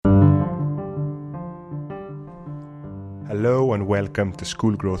Hello and welcome to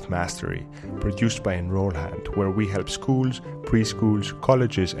School Growth Mastery, produced by Enrollhand, where we help schools, preschools,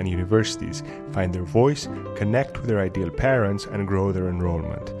 colleges and universities find their voice, connect with their ideal parents and grow their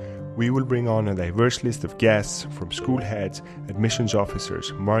enrollment. We will bring on a diverse list of guests from school heads, admissions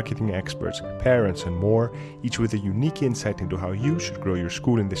officers, marketing experts, parents and more, each with a unique insight into how you should grow your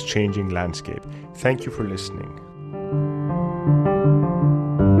school in this changing landscape. Thank you for listening.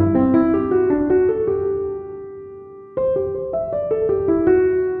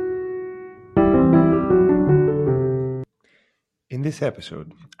 In this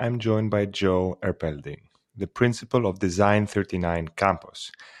episode, I'm joined by Joe Erpelding, the principal of Design 39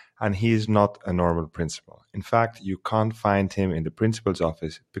 campus, and he is not a normal principal. In fact, you can't find him in the principal's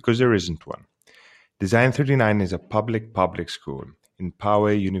office because there isn't one. Design 39 is a public school in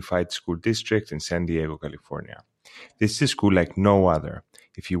Poway Unified School District in San Diego, California. This is a school like no other.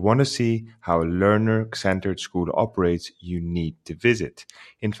 If you want to see how a learner-centered school operates, you need to visit.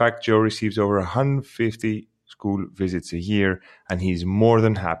 In fact, Joe receives over 150 school visits a year, and he's more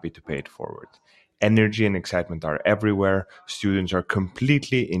than happy to pay it forward. Energy and excitement are everywhere. Students are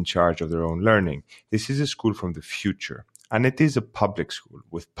completely in charge of their own learning. This is a school from the future, and it is a public school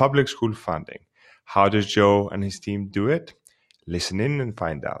with public school funding. How does Joe and his team do it? Listen in and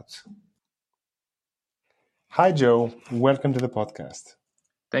find out. Hi, Joe. Welcome to the podcast.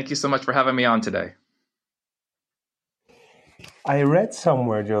 Thank you so much for having me on today. I read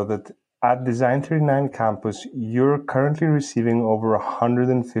somewhere, Joe, that at Design 39 campus, you're currently receiving over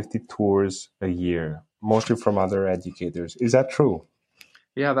 150 tours a year, mostly from other educators. Is that true?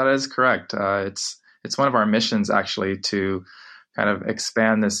 Yeah, that is correct. It's one of our missions, actually, to kind of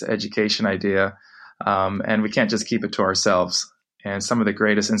expand this education idea, and we can't just keep it to ourselves. And some of the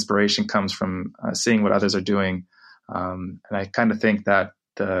greatest inspiration comes from seeing what others are doing. And I kind of think that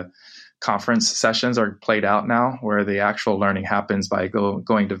the conference sessions are played out now, where the actual learning happens by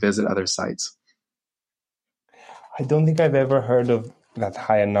going to visit other sites. I don't think I've ever heard of that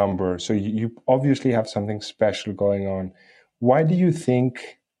high a number. So you obviously have something special going on. Why do you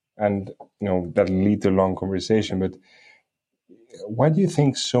think, and that'll lead to a long conversation, but why do you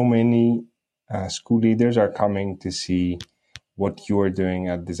think so many school leaders are coming to see what you are doing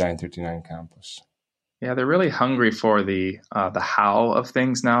at Design 39 campus? Yeah, they're really hungry for the how of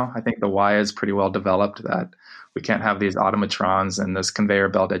things now. I think the why is pretty well developed, that we can't have these automatrons and this conveyor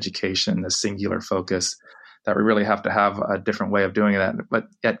belt education, this singular focus, that we really have to have a different way of doing that. But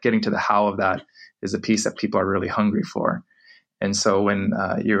yet getting to the how of that is a piece that people are really hungry for. And so when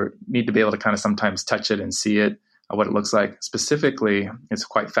you need to be able to kind of sometimes touch it and see it, what it looks like specifically, it's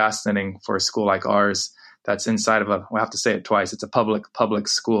quite fascinating for a school like ours that's inside of I have to say it twice, it's a public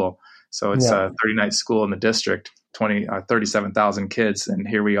school. So it's a 30-night school in the district, 37,000 kids. And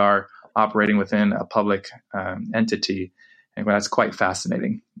here we are operating within a public entity. And that's quite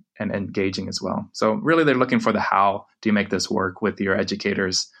fascinating and engaging as well. So really, they're looking for the how do you make this work with your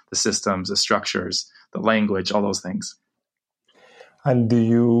educators, the systems, the structures, the language, all those things. And do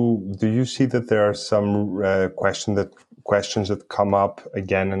you see that there are some questions that come up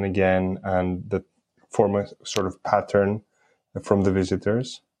again and again and that form a sort of pattern from the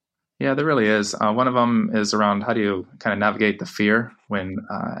visitors? Yeah, there really is. One of them is around how do you kind of navigate the fear when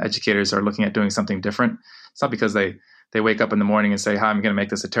educators are looking at doing something different. It's not because they wake up in the morning and say, hi, I'm going to make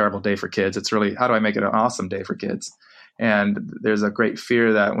this a terrible day for kids. It's really, how do I make it an awesome day for kids? And there's a great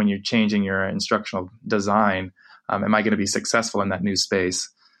fear that when you're changing your instructional design, am I going to be successful in that new space?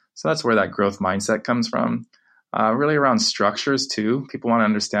 So that's where that growth mindset comes from. Really around structures too. People want to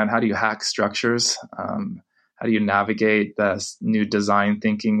understand, how do you hack structures? How do you navigate this new design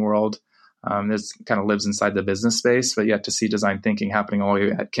thinking world? This kind of lives inside the business space, but yet to see design thinking happening all the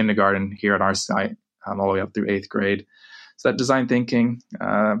way at kindergarten here at our site, all the way up through 8th grade. So that design thinking,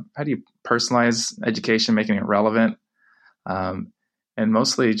 how do you personalize education, making it relevant? And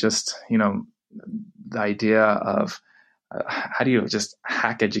mostly just, the idea of how do you just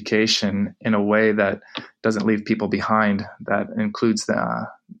hack education in a way that doesn't leave people behind, that includes the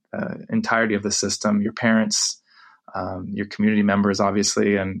entirety of the system, your parents, your community members,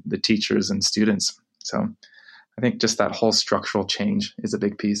 obviously, and the teachers and students. So I think just that whole structural change is a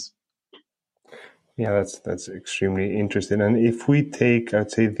big piece. Yeah, that's extremely interesting. And if we take,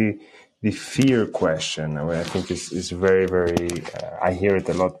 I'd say, the fear question, I think is very, very, I hear it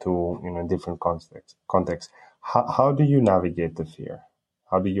a lot too, in different contexts. How do you navigate the fear?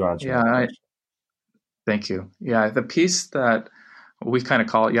 How do you answer that question? Thank you. Yeah, the piece that we kind of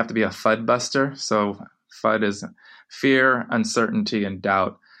call it, you have to be a FUD buster. So FUD is fear, uncertainty, and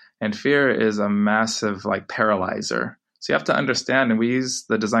doubt. And fear is a massive paralyzer So you have to understand, and we use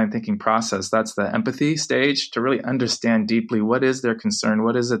the design thinking process. That's the empathy stage, to really understand deeply what is their concern,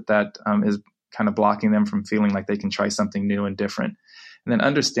 what is it that is kind of blocking them from feeling like they can try something new and different, and then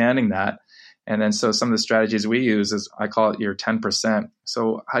understanding that. And then so some of the strategies we use is, I call it your 10%.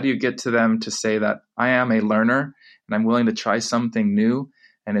 So how do you get to them to say that I am a learner and I'm willing to try something new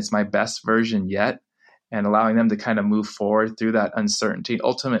and it's my best version yet? And allowing them to kind of move forward through that uncertainty,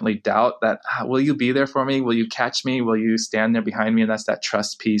 ultimately doubt that, will you be there for me? Will you catch me? Will you stand there behind me? And that's that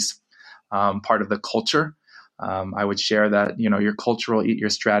trust piece, part of the culture. I would share that, your culture will eat your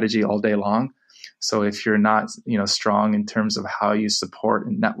strategy all day long. So if you're not, strong in terms of how you support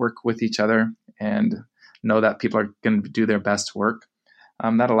and network with each other and know that people are going to do their best work,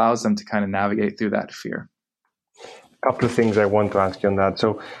 that allows them to kind of navigate through that fear. A couple of things I want to ask you on that.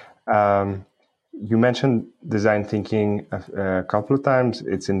 So, you mentioned design thinking a couple of times.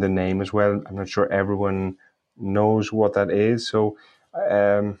 It's in the name as well. I'm not sure everyone knows what that is. So,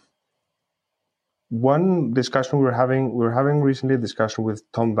 one discussion we were having recently, a discussion with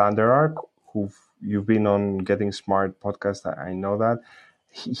Tom van der Ark, who you've been on Getting Smart podcast. I know that.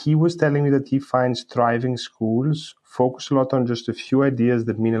 He was telling me that he finds thriving schools focus a lot on just a few ideas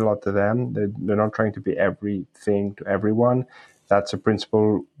that mean a lot to them. They're not trying to be everything to everyone. That's a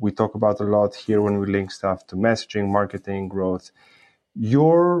principle we talk about a lot here when we link stuff to messaging, marketing, growth.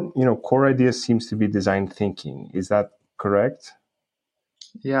 Your, core idea seems to be design thinking. Is that correct?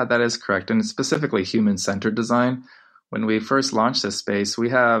 Yeah, that is correct. And specifically human-centered design. When we first launched this space,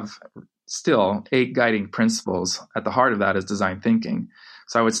 we have still 8 guiding principles. At the heart of that is design thinking.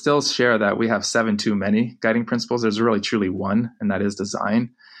 So I would still share that we have 7 too many guiding principles. There's really truly one, and that is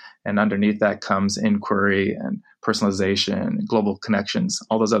design. And underneath that comes inquiry and personalization, global connections,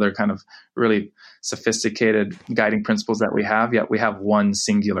 all those other kind of really sophisticated guiding principles that we have. Yet we have one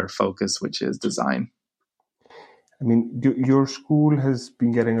singular focus, which is design. I mean, your school has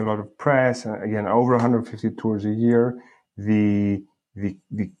been getting a lot of press. Again, over 150 tours a year. The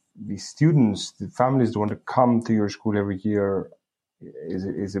students, the families that want to come to your school every year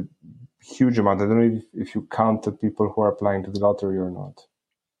is a huge amount. I don't know if you count the people who are applying to the lottery or not.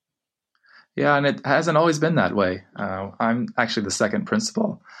 Yeah, and it hasn't always been that way. I'm actually the second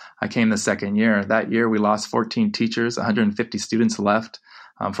principal. I came the second year. That year, we lost 14 teachers, 150 students left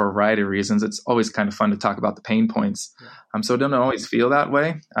for a variety of reasons. It's always kind of fun to talk about the pain points. So it doesn't always feel that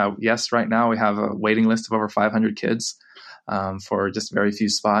way. Yes, right now we have a waiting list of over 500 kids for just very few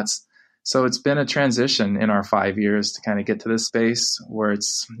spots. So it's been a transition in our 5 years to kind of get to this space where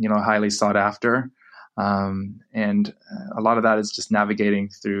it's, highly sought after. And a lot of that is just navigating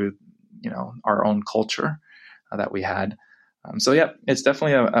through our own culture that we had. So yeah, it's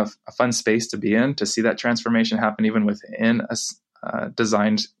definitely a fun space to be in, to see that transformation happen even within a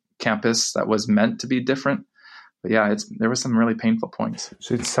designed campus that was meant to be different. But yeah, there were some really painful points.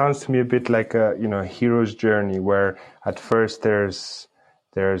 So it sounds to me a bit like a hero's journey, where at first there's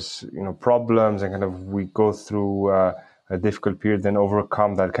problems and kind of we go through a difficult period, then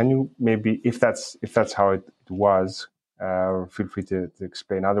overcome that. Can you maybe, if that's how it was, feel free to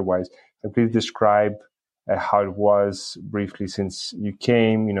explain otherwise, and please describe how it was briefly since you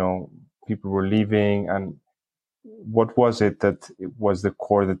came, people were leaving, and what was it that it was the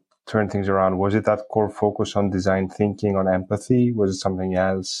core that turned things around? Was it that core focus on design thinking, on empathy? Was it something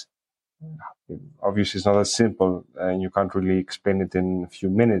else? Obviously, it's not as simple, and you can't really explain it in a few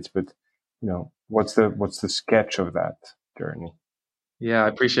minutes. But what's the sketch of that journey? Yeah, I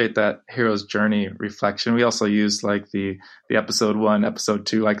appreciate that hero's journey reflection. We also used like the episode 1, episode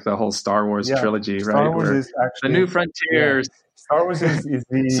 2, like the whole Star Wars trilogy, right? Star Wars is actually the New Frontiers. Yeah. Star Wars is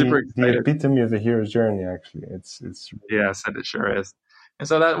the epitome of the hero's journey. Actually, it's yes, it sure is. And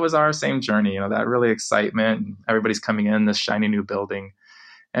so that was our same journey. That really excitement. Everybody's coming in this shiny new building.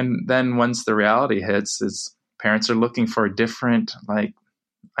 And then once the reality hits, is parents are looking for a different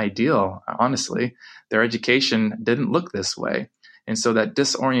ideal. Honestly, their education didn't look this way. And so that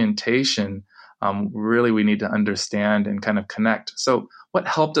disorientation, really we need to understand and kind of connect. So what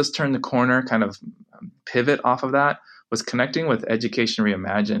helped us turn the corner, kind of pivot off of that, was connecting with Education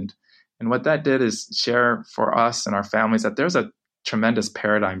Reimagined. And what that did is share for us and our families that there's a tremendous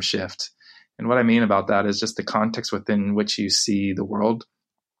paradigm shift. And what I mean about that is just the context within which you see the world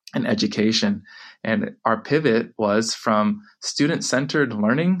and education. And our pivot was from student-centered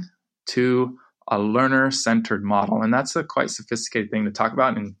learning to a learner-centered model. And that's a quite sophisticated thing to talk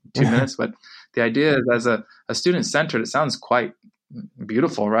about in 2 minutes. But the idea is, as a student-centered, it sounds quite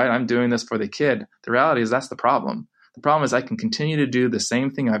beautiful, right? I'm doing this for the kid. The reality is that's the problem. The problem is I can continue to do the same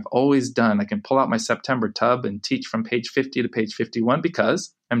thing I've always done. I can pull out my September tub and teach from page 50 to page 51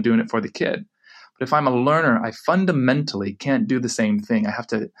 because I'm doing it for the kid. But if I'm a learner, I fundamentally can't do the same thing. I have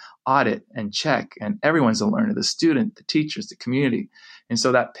to audit and check, and everyone's a learner, the student, the teachers, the community. And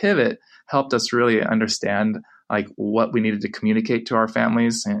so that pivot helped us really understand like what we needed to communicate to our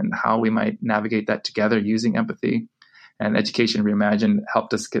families and how we might navigate that together using empathy. And Education Reimagined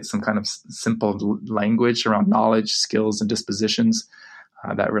helped us get some kind of simple language around knowledge, skills, and dispositions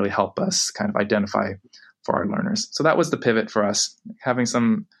that really help us kind of identify for our learners. So that was the pivot for us, having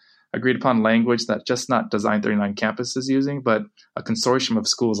some agreed upon language that just not Design 39 Campus is using, but a consortium of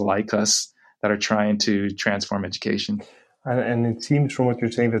schools like us that are trying to transform education. And it seems from what you're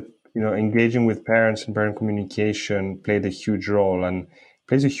saying that, engaging with parents and parent communication played a huge role and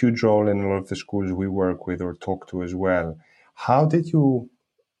plays a huge role in a lot of the schools we work with or talk to as well. How did you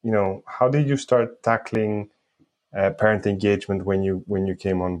start tackling parent engagement when you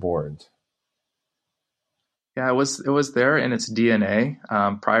came on board? Yeah, it was there in its DNA.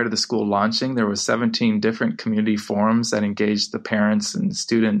 Prior to the school launching, there were 17 different community forums that engaged the parents and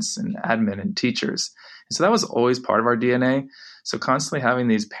students and admin and teachers. And so that was always part of our DNA. So constantly having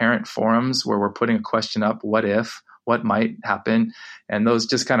these parent forums where we're putting a question up, what if, what might happen? And those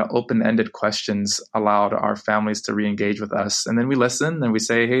just kind of open-ended questions allowed our families to re-engage with us. And then we listen and we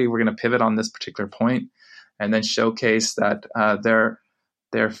say, hey, we're going to pivot on this particular point, and then showcase that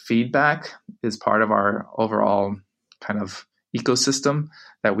their feedback is part of our overall kind of ecosystem,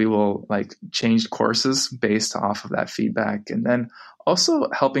 that we will like change courses based off of that feedback. And then also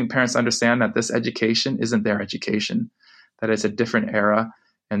helping parents understand that this education isn't their education, that it's a different era,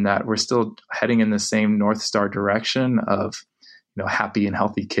 and that we're still heading in the same North Star direction of, happy and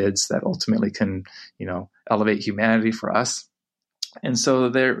healthy kids that ultimately can, elevate humanity for us. And so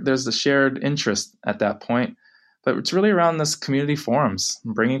there's the shared interest at that point. But it's really around this community forums,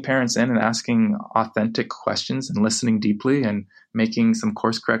 bringing parents in and asking authentic questions and listening deeply and making some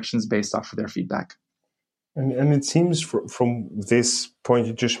course corrections based off of their feedback. And it seems from this point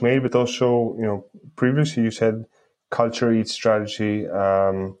you just made, but also, previously you said culture eats strategy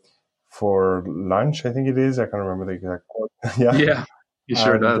for lunch, I think it is. I can't remember the exact quote. Yeah, he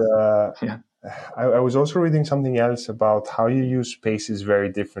sure does. Yeah. I was also reading something else about how you use spaces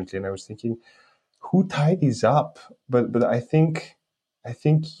very differently. And I was thinking, who tidies up? But I think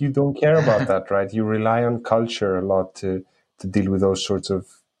you don't care about that, right? You rely on culture a lot to deal with those sorts of,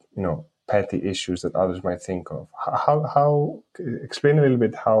 petty issues that others might think of. How explain a little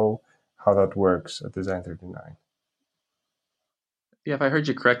bit how that works at Design 39. Yeah, if I heard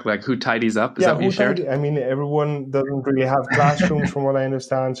you correctly, like who tidies up? Is that what you shared? I mean, everyone doesn't really have classrooms from what I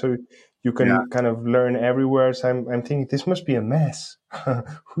understand, so you can kind of learn everywhere. So I'm thinking this must be a mess.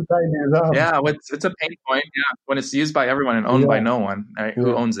 Who tidies up? Yeah, it's a pain point. Yeah, when it's used by everyone and owned by no one, right?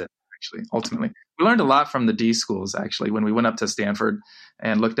 Who owns it, actually, ultimately? We learned a lot from the D schools, actually, when we went up to Stanford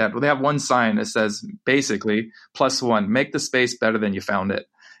and looked at, they have one sign that says, basically, +1, make the space better than you found it.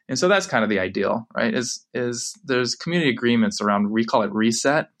 And so that's kind of the ideal, right? Is there's community agreements around, we call it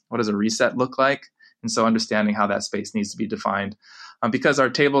reset. What does a reset look like? And so understanding how that space needs to be defined. Because our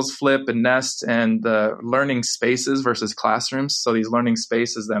tables flip and nest and the learning spaces versus classrooms. So these learning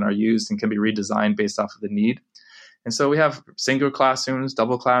spaces then are used and can be redesigned based off of the need. And so we have single classrooms,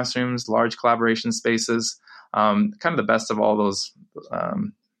 double classrooms, large collaboration spaces, kind of the best of all those,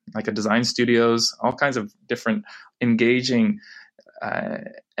 like a design studios, all kinds of different engaging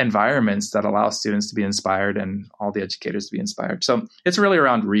environments that allow students to be inspired and all the educators to be inspired. So it's really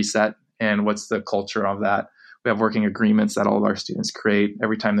around reset and what's the culture of that. We have working agreements that all of our students create.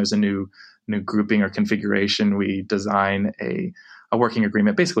 Every time there's a new grouping or configuration, we design a working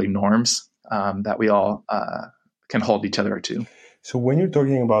agreement, basically norms that we all can hold each other to. So when you're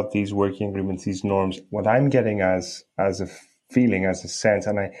talking about these working agreements, these norms, what I'm getting as a feeling, as a sense,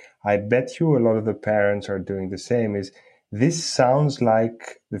 and I bet you a lot of the parents are doing the same, is this sounds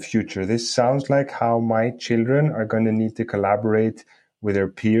like the future. This sounds like how my children are going to need to collaborate with their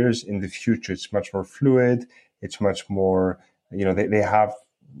peers in the future. It's much more fluid. It's much more, they have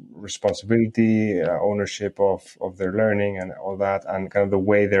responsibility, ownership of their learning and all that. And kind of the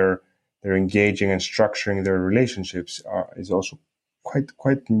way they're engaging and structuring their relationships is also quite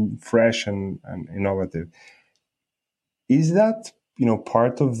fresh and innovative. Is that,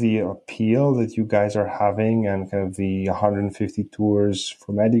 part of the appeal that you guys are having and kind of the 150 tours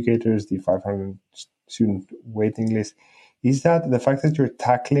from educators, the 500 student waiting list? Is that the fact that you're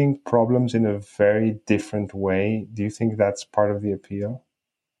tackling problems in a very different way? Do you think that's part of the appeal?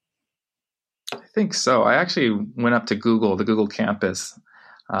 I think so. I actually went up to the Google campus,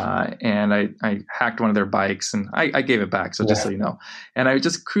 and I hacked one of their bikes and I gave it back. So just so you know, and I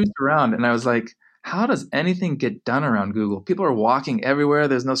just cruised around and I was like, how does anything get done around Google? People are walking everywhere.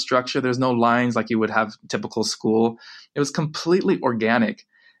 There's no structure. There's no lines like you would have typical school. It was completely organic.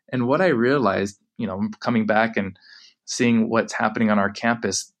 And what I realized, coming back and seeing what's happening on our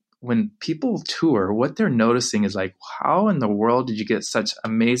campus, when people tour, what they're noticing is like, how in the world did you get such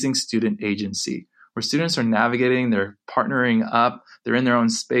amazing student agency? Where students are navigating, they're partnering up, they're in their own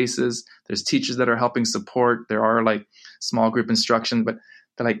spaces. There's teachers that are helping support. There are like small group instruction, but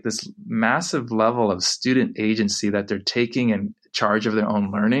like this massive level of student agency that they're taking in charge of their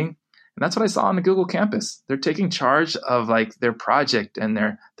own learning. And that's what I saw on the Google campus. They're taking charge of like their project and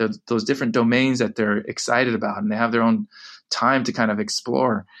those different domains that they're excited about. And they have their own time to kind of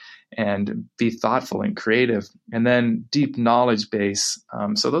explore and be thoughtful and creative. And then deep knowledge base.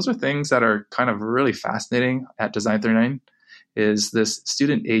 So those are things that are kind of really fascinating at Design 39. Is this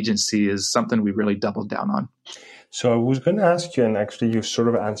student agency is something we really doubled down on. So I was going to ask you, and actually you sort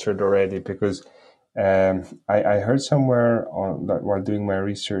of answered already, because I heard somewhere while doing my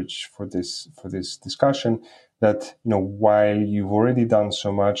research for this discussion that while you've already done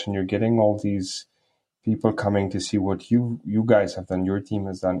so much and you're getting all these people coming to see what you guys have done, your team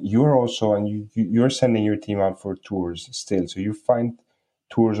has done, you're also you're sending your team out for tours still. So you find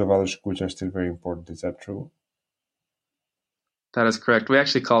tours of other schools are still very important. Is that true? That is correct. We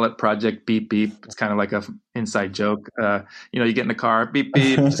actually call it Project Beep Beep. It's kind of like a inside joke. You get in the car, beep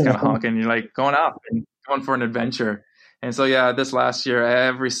beep, just kind of honking. You're like going out and going for an adventure. And so, this last year,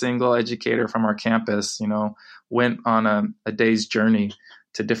 every single educator from our campus, went on a day's journey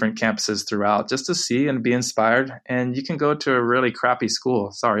to different campuses throughout just to see and be inspired. And you can go to a really crappy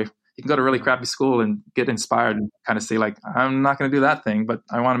school. You can go to a really crappy school and get inspired and kind of say like, I'm not going to do that thing, but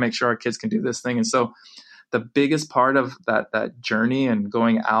I want to make sure our kids can do this thing. And so the biggest part of that journey and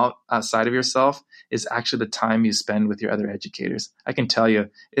going outside of yourself is actually the time you spend with your other educators. I can tell you,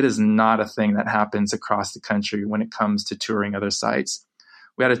 it is not a thing that happens across the country when it comes to touring other sites.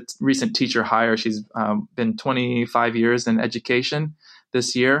 We had a recent teacher hire. She's been 25 years in education.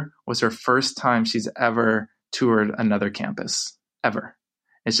 This year was her first time she's ever toured another campus, ever.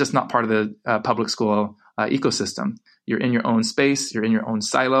 It's just not part of the public school ecosystem. You're in your own space. You're in your own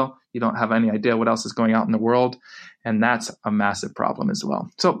silo. You don't have any idea what else is going out in the world. And that's a massive problem as well.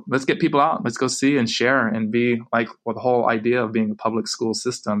 So let's get people out. Let's go see and share and be like, well, the whole idea of being a public school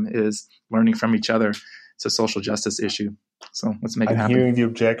system is learning from each other. It's a social justice issue. So let's make it happen. I'm hearing the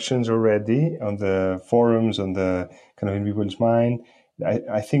objections already on the forums, on the kind of in people's mind.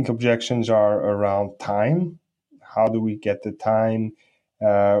 I think objections are around time. How do we get the time?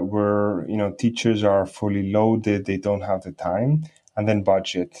 Where teachers are fully loaded, they don't have the time, and then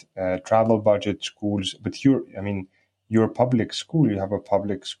budget, travel budget, schools. But you're a public school. You have a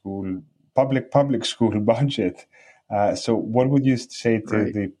public school budget. So what would you say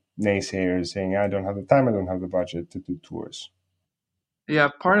to the naysayers saying, I don't have the time, I don't have the budget to do tours? Yeah,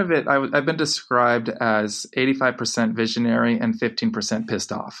 part of it, I've been described as 85% visionary and 15%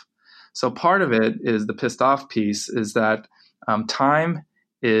 pissed off. So part of it is the pissed off piece is that time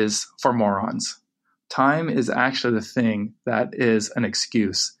is for morons. Time is actually the thing that is an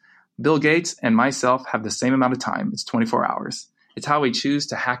excuse. Bill Gates and myself have the same amount of time. It's 24 hours. It's how we choose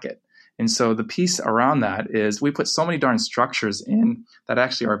to hack it. And so the piece around that is we put so many darn structures in that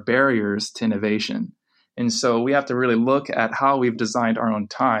actually are barriers to innovation. And so we have to really look at how we've designed our own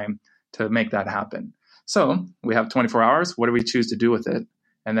time to make that happen. So we have 24 hours. What do we choose to do with it?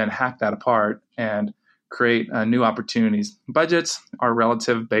 And then hack that apart and create new opportunities. Budgets are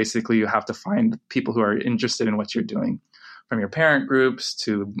relative. Basically, you have to find people who are interested in what you're doing, from your parent groups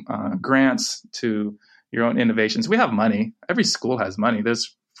to grants to your own innovations. We have money. Every school has money.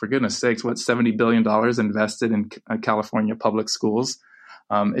 There's, for goodness sakes, $70 billion invested in California public schools.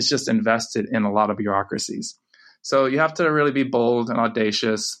 It's just invested in a lot of bureaucracies. So you have to really be bold and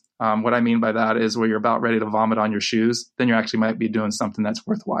audacious. What I mean by that is where you're about ready to vomit on your shoes, then you actually might be doing something that's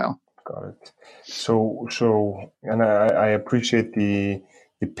worthwhile. Got it. So, and I appreciate the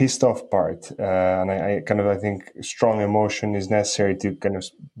pissed off part, and I think strong emotion is necessary to kind of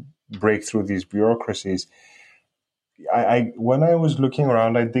break through these bureaucracies. When I was looking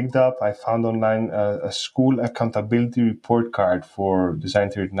around, I found online a school accountability report card for Design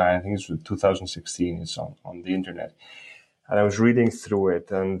 39. I think it's 2016. It's on the internet, and I was reading through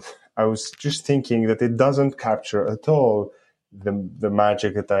it, and I was just thinking that it doesn't capture at all the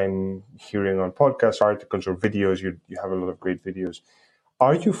magic that I'm hearing on podcasts, articles, or videos. You have a lot of great videos.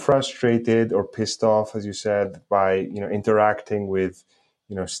 Are you frustrated or pissed off, as you said, by interacting with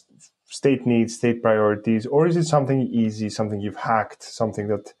state needs, state priorities, or is it something easy, something you've hacked, something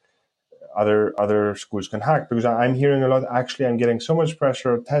that other schools can hack? Because I'm hearing a lot, actually, I'm getting so much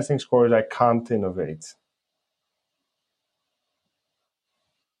pressure, testing scores, I can't innovate.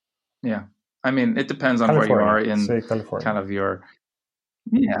 Yeah. I mean, it depends on California, where you are in say California. kind of your,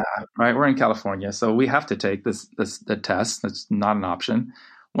 yeah, right. We're in California, so we have to take the test. That's not an option.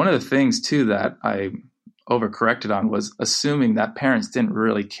 One of the things too that I overcorrected on was assuming that parents didn't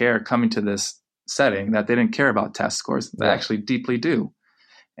really care coming to this setting, that they didn't care about test scores. They actually deeply do.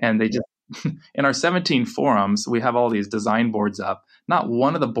 And they just, in our 17 forums, we have all these design boards up. Not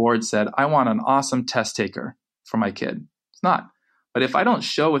one of the boards said, I want an awesome test taker for my kid. It's not. But if I don't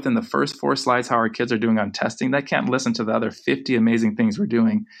show within the first 4 slides how our kids are doing on testing, they can't listen to the other 50 amazing things we're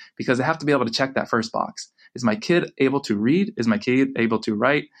doing, because they have to be able to check that first box. Is my kid able to read? Is my kid able to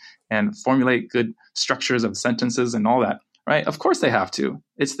write and formulate good structures of sentences and all that? Right? Of course they have to.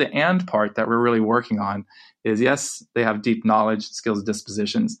 It's the and part that we're really working on is, yes, they have deep knowledge, skills,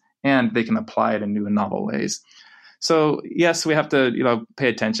 dispositions, and they can apply it in new and novel ways. So yes, we have to, pay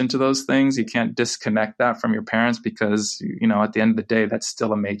attention to those things. You can't disconnect that from your parents because, at the end of the day, that's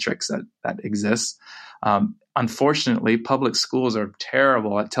still a matrix that exists. Unfortunately, public schools are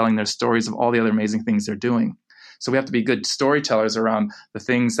terrible at telling their stories of all the other amazing things they're doing. So we have to be good storytellers around the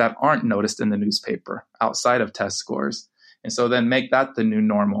things that aren't noticed in the newspaper outside of test scores. And so then make that the new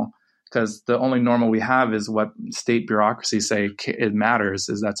normal, because the only normal we have is what state bureaucracies say it matters,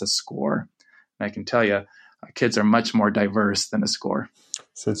 is that's a score. And I can tell you, kids are much more diverse than a score.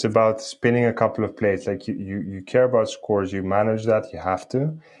 So it's about spinning a couple of plates. Like you care about scores, you manage that, you have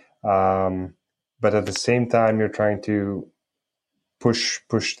to. But at the same time, you're trying to push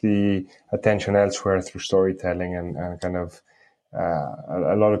the attention elsewhere through storytelling and kind of,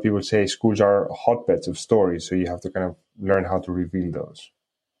 a lot of people say schools are hotbeds of stories. So you have to kind of learn how to reveal those.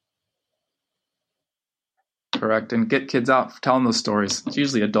 Correct. And get kids out telling those stories. It's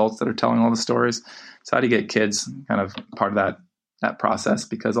usually adults that are telling all the stories. So how do you get kids kind of part of that process?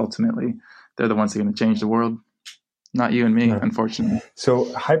 Because ultimately they're the ones that are going to change the world, not you and me, unfortunately.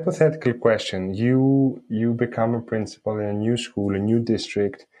 So hypothetical question, you become a principal in a new school, a new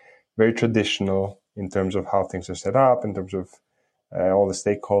district, very traditional in terms of how things are set up, in terms of all the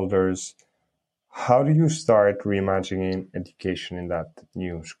stakeholders. How do you start reimagining education in that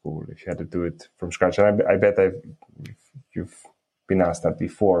new school if you had to do it from scratch? And I bet you've been asked that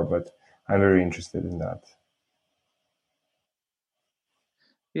before, but I'm very interested in that.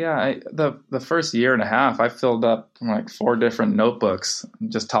 Yeah, the first year and a half, I filled up like 4 different notebooks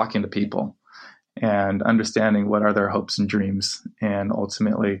just talking to people and understanding what are their hopes and dreams, and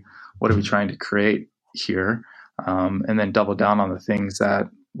ultimately what are we trying to create here, and then double down on the things that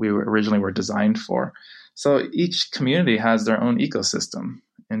we originally were designed for. So each community has their own ecosystem.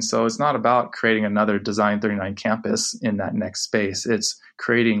 And so it's not about creating another Design 39 campus in that next space. It's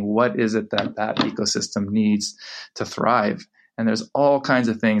creating what is it that ecosystem needs to thrive. And there's all kinds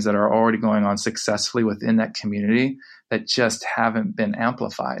of things that are already going on successfully within that community that just haven't been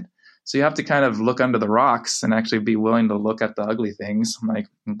amplified. So you have to kind of look under the rocks and actually be willing to look at the ugly things, like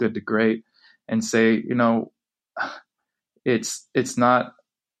good to great, and say, it's not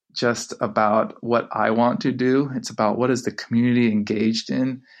just about what I want to do. It's about what is the community engaged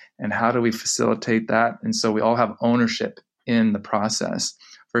in and how do we facilitate that. And so we all have ownership in the process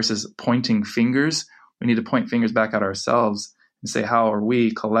versus pointing fingers. We need to point fingers back at ourselves and say, how are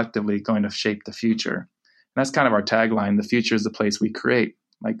we collectively going to shape the future? And that's kind of our tagline. The future is the place we create,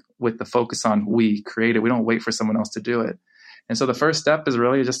 like with the focus on we create it. We don't wait for someone else to do it. And so the first step is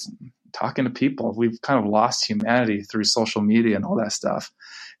really just talking to people. We've kind of lost humanity through social media and all that stuff.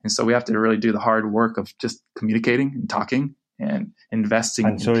 And so we have to really do the hard work of just communicating and talking and investing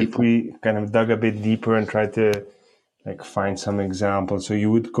in people. And so if we kind of dug a bit deeper and tried to find some examples. So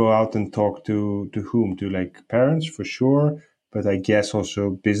you would go out and talk to whom? To parents for sure, but I guess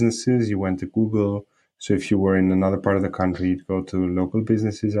also businesses. You went to Google. So if you were in another part of the country, you'd go to local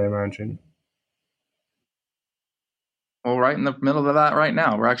businesses, I imagine. Well, right in the middle of that right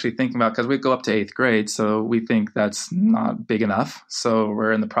now, we're actually thinking about, because we go up to 8th grade, so we think that's not big enough. So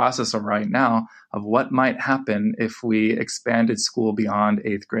we're in the process of right now of what might happen if we expanded school beyond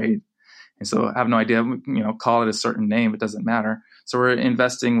 8th grade. And so I have no idea, call it a certain name, it doesn't matter. So we're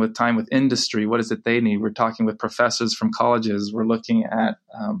investing with time with industry. What is it they need? We're talking with professors from colleges. We're looking at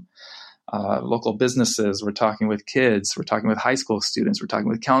local businesses. We're talking with kids. We're talking with high school students. We're talking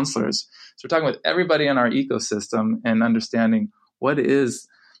with counselors. So we're talking with everybody in our ecosystem and understanding what is,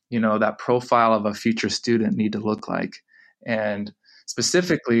 that profile of a future student need to look like. And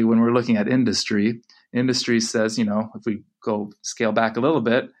specifically when we're looking at industry says, if we go scale back a little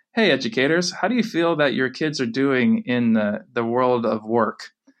bit, hey, educators, how do you feel that your kids are doing in the world of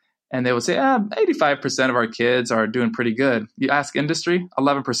work? And they would say, 85% of our kids are doing pretty good. You ask industry,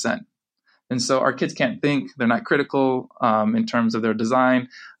 11%. And so our kids can't think. They're not critical in terms of their design.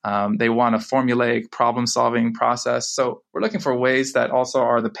 They want a formulaic problem-solving process. So we're looking for ways that also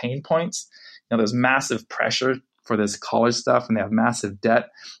are the pain points. There's massive pressure for this college stuff, and they have massive debt.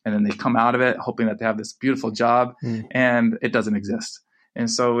 And then they come out of it hoping that they have this beautiful job, and it doesn't exist.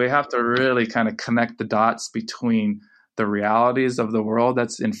 And so we have to really kind of connect the dots between the realities of the world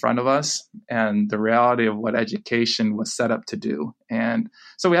that's in front of us and the reality of what education was set up to do. And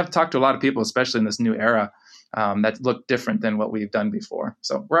so we have to talk to a lot of people, especially in this new era, that look different than what we've done before.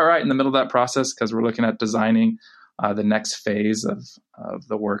 So we're right in the middle of that process because we're looking at designing the next phase of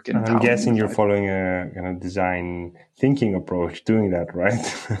the work. And I'm guessing you're following a kind of design thinking approach, doing that,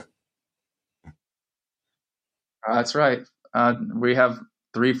 right? That's right. We have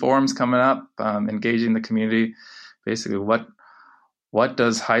 3 forums coming up, engaging the community. Basically, what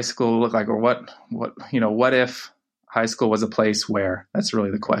does high school look like, or what if high school was a place where? That's really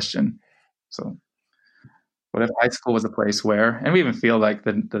the question. So, what if high school was a place where? And we even feel like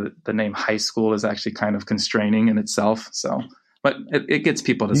the name high school is actually kind of constraining in itself. So, but it gets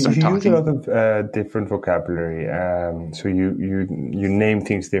people to start talking. You use a lot of different vocabulary. So you name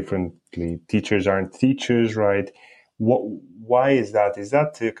things differently. Teachers aren't teachers, right? Why is that? Is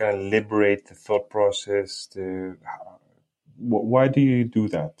that to kind of liberate the thought process? Why do you do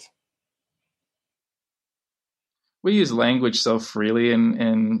that? We use language so freely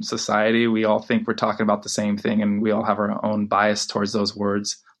in society. We all think we're talking about the same thing, and we all have our own bias towards those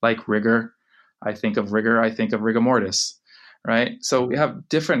words. Like rigor, I think of rigor mortis, right? So we have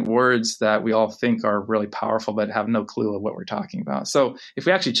different words that we all think are really powerful, but have no clue of what we're talking about. So if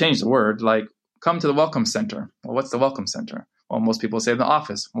we actually change the word, like come to the Welcome Center. Well, what's the Welcome Center? Well, most people say the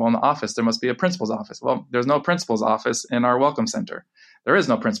office. Well, in the office, there must be a principal's office. Well, there's no principal's office in our Welcome Center. There is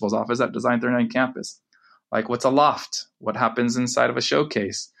no principal's office at Design 39 campus. Like, what's a loft? What happens inside of a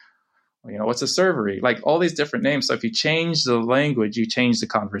showcase? What's a servery? Like all these different names. So if you change the language, you change the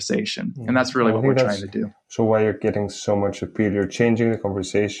conversation. And that's really what we're trying to do. So why you're getting so much appeal, you're changing the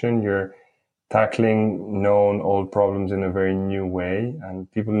conversation, you're tackling known old problems in a very new way.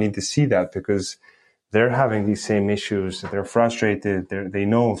 And people need to see that because they're having these same issues. They're frustrated. They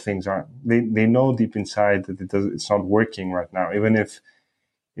know things aren't, they know deep inside that it's not working right now. Even if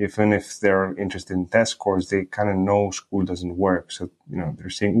they're interested in test scores, they kind of know school doesn't work. So, they're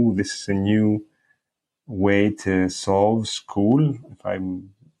saying, "Ooh, this is a new way to solve school," if I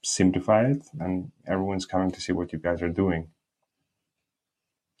simplify it, and everyone's coming to see what you guys are doing.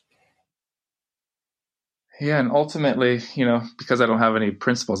 Yeah, and ultimately, because I don't have any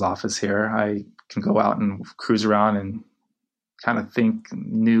principal's office here, I can go out and cruise around and kind of think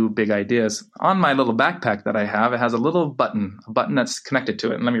new big ideas. On my little backpack that I have, it has a little button, that's connected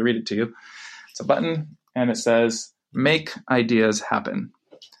to it. And let me read it to you. It's a button, and it says, "Make ideas happen."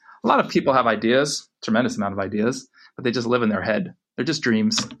 A lot of people have ideas, tremendous amount of ideas, but they just live in their head. They're just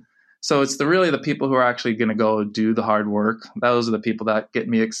dreams. So it's really the people who are actually going to go do the hard work. Those are the people that get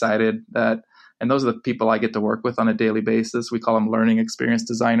me excited, and those are the people I get to work with on a daily basis. We call them learning experience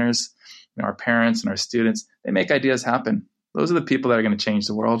designers. Our parents and our students, they make ideas happen. Those are the people that are going to change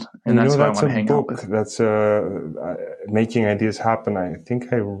the world. And that's what I want to hang out with. That's Making Ideas Happen. I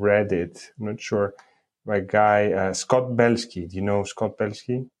think I read it. I'm not sure. By a guy, Scott Belsky. Do you know Scott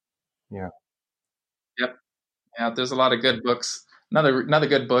Belsky? Yeah. Yep. Yeah, there's a lot of good books. Another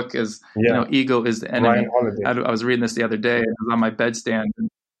good book is, Ego is the Enemy. Ryan Holiday. I was reading this the other day. It was on my bedstand.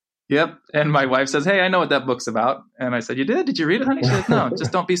 Yep. And my wife says, "Hey, I know what that book's about." And I said, "You did? Did you read it, honey?" She says, "No,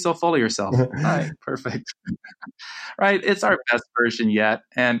 just don't be so full of yourself." All right, perfect. Right. It's our best version yet.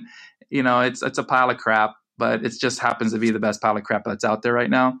 And, it's a pile of crap, but it just happens to be the best pile of crap that's out there right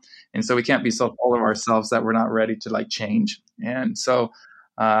now. And so we can't be so full of ourselves that we're not ready to change. And so,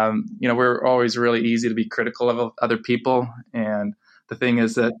 we're always really easy to be critical of other people. And the thing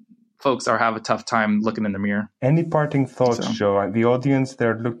is that folks have a tough time looking in the mirror. Any parting thoughts, Joe? The audience,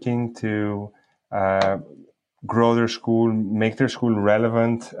 they're looking to grow their school, make their school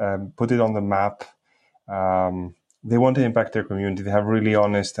relevant, put it on the map. They want to impact their community. They have really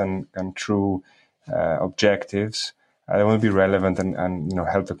honest and true objectives. They want to be relevant and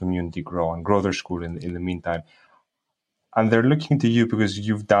help the community grow and grow their school in the meantime. And they're looking to you because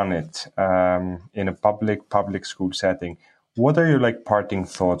you've done it in a public school setting. What are your parting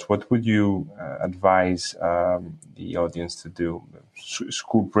thoughts? What would you advise the audience to do?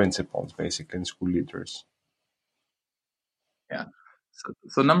 School principals, basically, and school leaders. Yeah.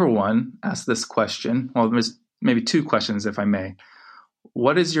 So number one, ask this question. Well, there's maybe 2 questions, if I may.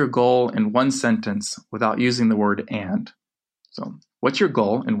 What is your goal in one sentence without using the word "and"? So what's your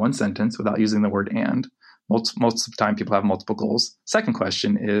goal in one sentence without using the word and? Most of the time people have multiple goals. Second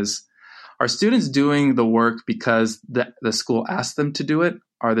question is, are students doing the work because the school asked them to do it?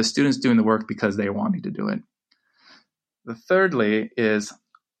 Are the students doing the work because they wanted to do it? The thirdly is,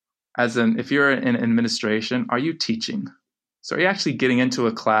 if you're in administration, are you teaching? So are you actually getting into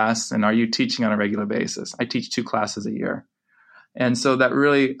a class, and are you teaching on a regular basis? I teach 2 classes a year. And so that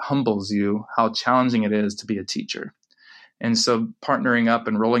really humbles you how challenging it is to be a teacher. And so partnering up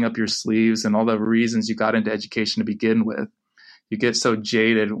and rolling up your sleeves and all the reasons you got into education to begin with, you get so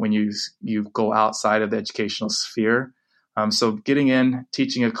jaded when you go outside of the educational sphere. So getting in,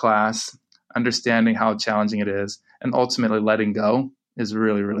 teaching a class, understanding how challenging it is, and ultimately letting go is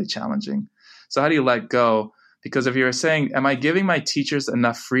really, really challenging. So how do you let go? Because if you're saying, am I giving my teachers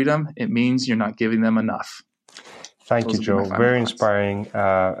enough freedom? It means you're not giving them enough. Thank you, Joe. Very inspiring,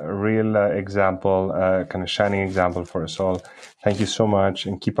 real example, kind of shining example for us all. Thank you so much,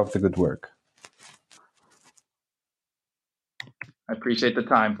 and keep up the good work. I appreciate the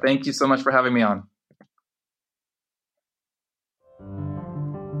time. Thank you so much for having me on.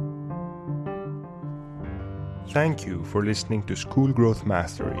 Thank you for listening to School Growth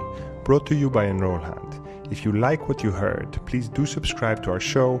Mastery, brought to you by EnrollHand. If you like what you heard, please do subscribe to our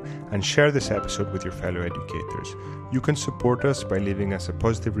show and share this episode with your fellow educators. You can support us by leaving us a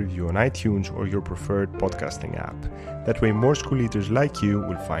positive review on iTunes or your preferred podcasting app. That way more school leaders like you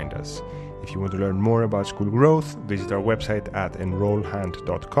will find us. If you want to learn more about school growth, visit our website at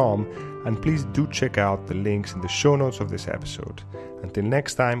enrollhand.com, and please do check out the links in the show notes of this episode. Until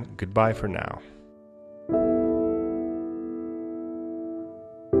next time, goodbye for now.